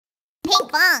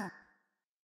Pinkfong.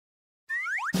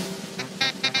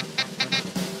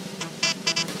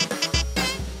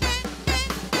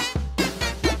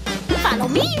 Follow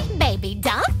me, baby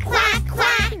duck. Quack,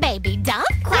 quack. Baby duck.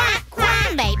 Quack,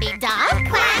 quack. Baby duck.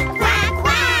 Quack, quack,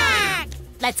 quack.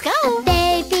 Let's go. A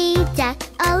baby duck,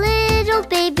 a little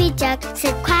baby duck,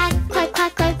 said quack, quack,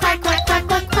 quack, quack, quack, quack, quack,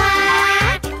 quack,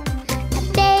 quack. A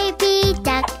baby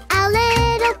duck, a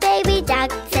little baby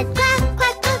duck, said quack,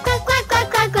 quack, quack, quack, quack, quack,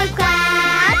 quack, quack,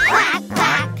 quack. Quack,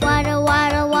 quack. Waddle,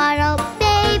 waddle, waddle,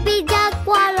 baby duck,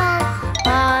 waddle,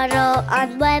 waddle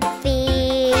on web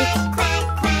feet.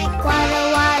 Quack, quack.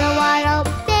 Waddle, waddle, waddle,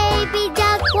 baby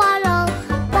duck, waddle,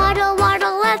 waddle,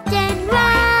 waddle left and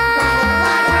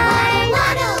right.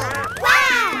 Waddle,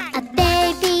 quack. A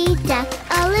baby duck,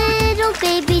 a little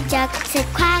baby duck, said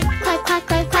quack, quack, quack,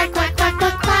 quack, quack, quack, quack,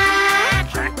 quack,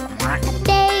 quack. A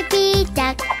baby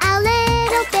duck, a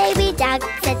little baby duck,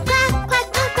 said quack, quack,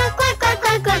 quack, quack, quack, quack,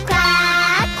 quack, quack,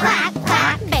 quack. Quack,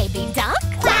 quack. Baby duck.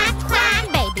 Quack, quack.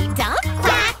 Baby duck.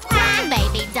 Quack, quack.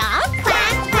 Baby duck.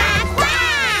 Quack, quack,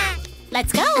 quack.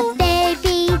 Let's A go.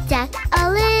 baby duck, a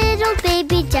little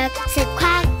baby duck, said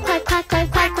quack, quack, quack,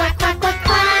 quack, quack, quack, quack, quack,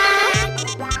 quack.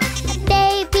 A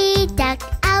baby duck,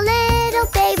 a little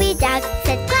baby duck,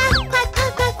 said quack, quack,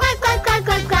 quack, quack, quack, quack, quack,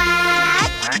 quack, quack.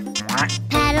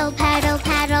 Paddle, paddle,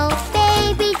 paddle,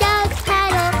 baby duck,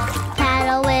 paddle,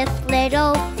 paddle with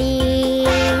little feet.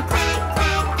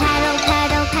 Paddle,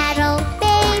 paddle, paddle,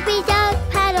 baby duck,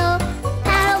 paddle,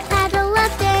 paddle, paddle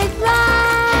left and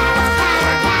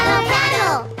right. Paddle,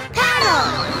 paddle, paddle.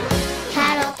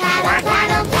 Paddle, paddle,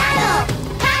 paddle, paddle,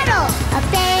 paddle. A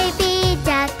baby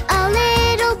duck, a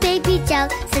little baby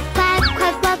duck, said quack,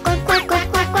 quack, quack, quack, quack, quack,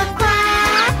 quack, quack,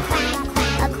 quack.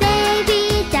 A baby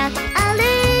duck, a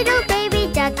little baby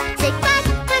duck, said quack,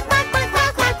 quack, quack, quack,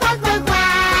 quack, quack, quack, quack,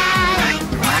 quack.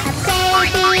 A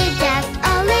baby duck, a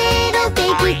little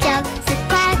baby duck,